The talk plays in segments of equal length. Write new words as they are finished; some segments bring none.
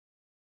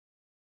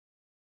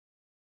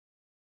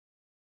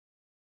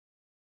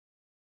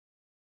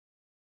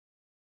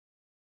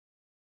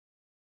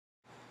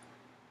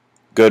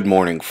Good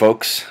morning,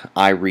 folks.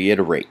 I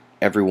reiterate,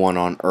 everyone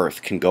on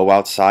Earth can go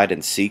outside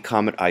and see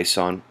Comet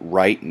ISON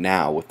right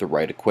now with the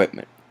right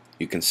equipment.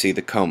 You can see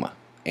the coma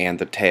and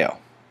the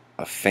tail,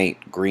 a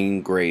faint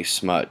green-gray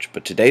smudge,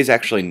 but today's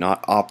actually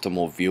not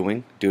optimal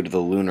viewing due to the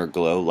lunar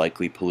glow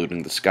likely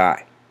polluting the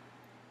sky.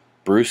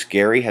 Bruce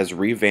Gary has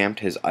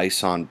revamped his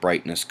ISON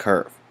brightness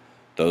curve.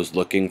 Those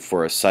looking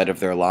for a sight of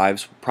their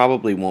lives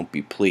probably won't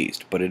be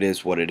pleased, but it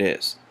is what it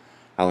is.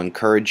 I'll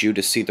encourage you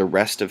to see the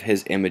rest of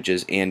his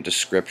images and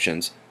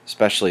descriptions,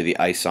 especially the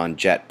ISON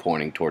jet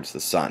pointing towards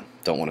the sun.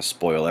 Don't want to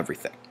spoil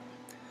everything.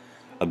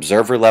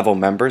 Observer level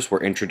members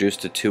were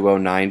introduced to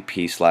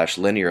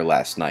 209p/linear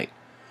last night.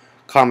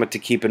 Comment to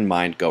keep in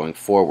mind going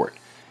forward.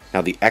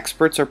 Now, the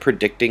experts are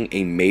predicting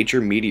a major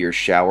meteor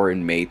shower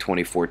in May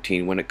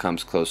 2014 when it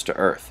comes close to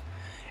Earth,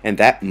 and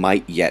that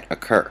might yet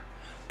occur.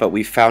 But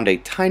we found a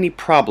tiny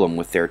problem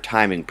with their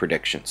timing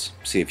predictions.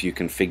 See if you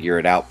can figure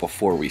it out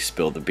before we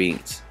spill the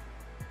beans.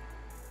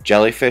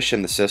 Jellyfish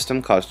in the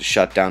system caused a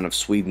shutdown of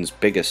Sweden's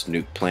biggest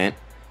nuke plant.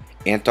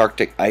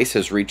 Antarctic ice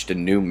has reached a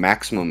new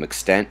maximum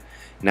extent.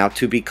 Now,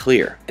 to be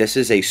clear, this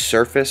is a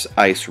surface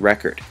ice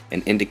record,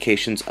 and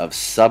indications of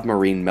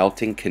submarine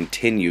melting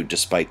continue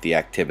despite the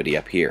activity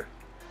up here.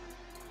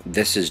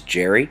 This is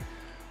Jerry,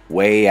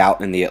 way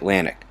out in the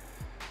Atlantic.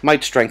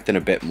 Might strengthen a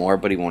bit more,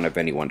 but he won't have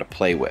anyone to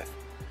play with.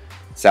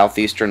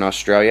 Southeastern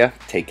Australia,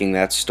 taking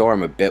that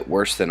storm a bit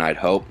worse than I'd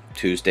hoped.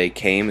 Tuesday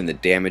came and the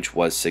damage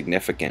was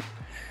significant.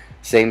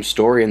 Same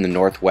story in the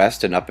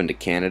northwest and up into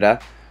Canada,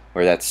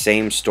 where that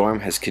same storm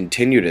has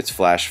continued its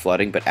flash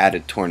flooding but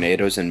added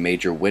tornadoes and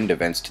major wind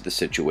events to the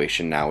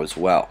situation now as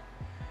well.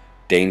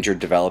 Danger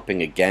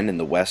developing again in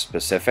the West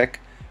Pacific.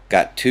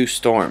 Got two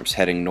storms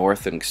heading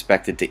north and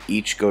expected to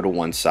each go to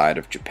one side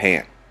of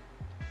Japan.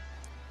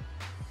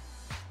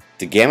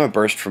 The gamma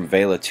burst from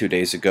Vela 2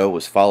 days ago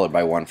was followed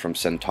by one from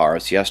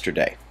Centaurus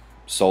yesterday.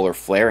 Solar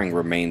flaring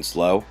remains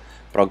low,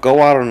 but I'll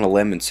go out on a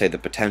limb and say the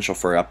potential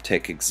for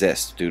uptick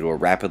exists due to a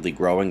rapidly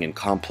growing and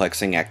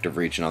complexing active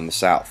region on the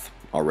south,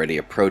 already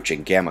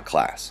approaching gamma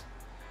class.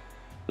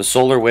 The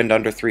solar wind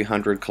under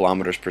 300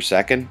 kilometers per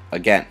second,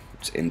 again,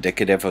 it's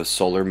indicative of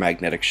solar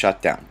magnetic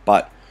shutdown,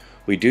 but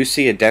we do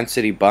see a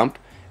density bump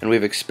and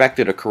we've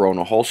expected a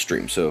coronal hole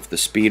stream, so if the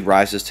speed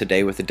rises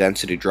today with a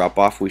density drop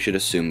off, we should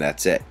assume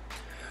that's it.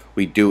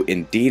 We do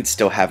indeed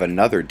still have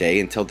another day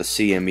until the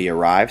CME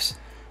arrives.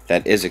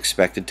 That is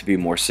expected to be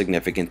more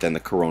significant than the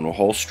coronal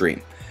hole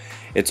stream.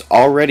 It's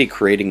already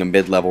creating a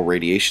mid-level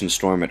radiation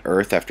storm at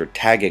Earth after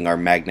tagging our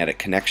magnetic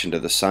connection to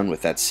the Sun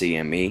with that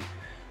CME.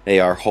 They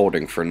are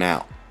holding for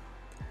now.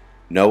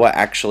 NOAA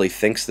actually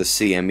thinks the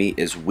CME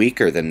is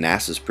weaker than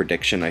NASA's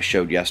prediction I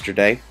showed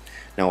yesterday.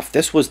 Now, if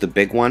this was the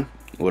big one,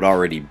 it would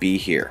already be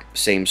here.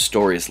 Same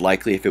story is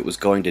likely if it was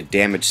going to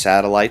damage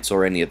satellites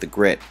or any of the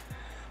grid.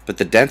 But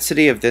the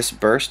density of this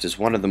burst is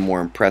one of the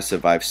more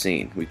impressive I've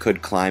seen. We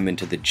could climb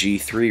into the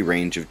G3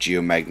 range of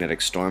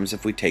geomagnetic storms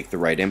if we take the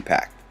right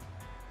impact.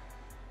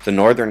 The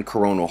northern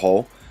coronal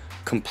hole,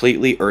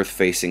 completely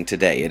Earth-facing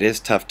today. It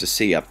is tough to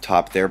see up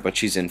top there, but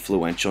she's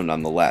influential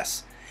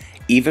nonetheless.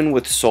 Even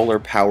with solar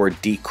power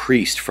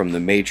decreased from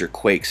the major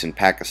quakes in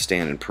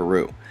Pakistan and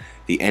Peru,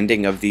 the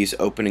ending of these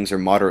openings are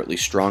moderately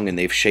strong, and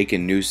they've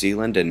shaken New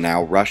Zealand and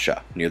now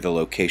Russia, near the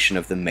location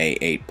of the May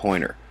 8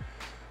 pointer.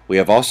 We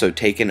have also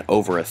taken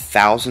over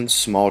 1,000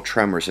 small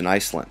tremors in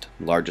Iceland,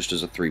 largest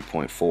is a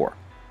 3.4.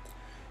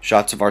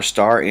 Shots of our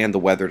star and the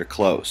weather to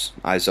close.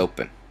 Eyes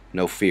open.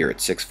 No fear,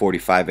 it's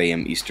 6:45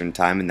 a.m. Eastern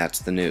Time, and that's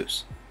the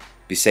news.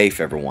 Be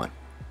safe, everyone.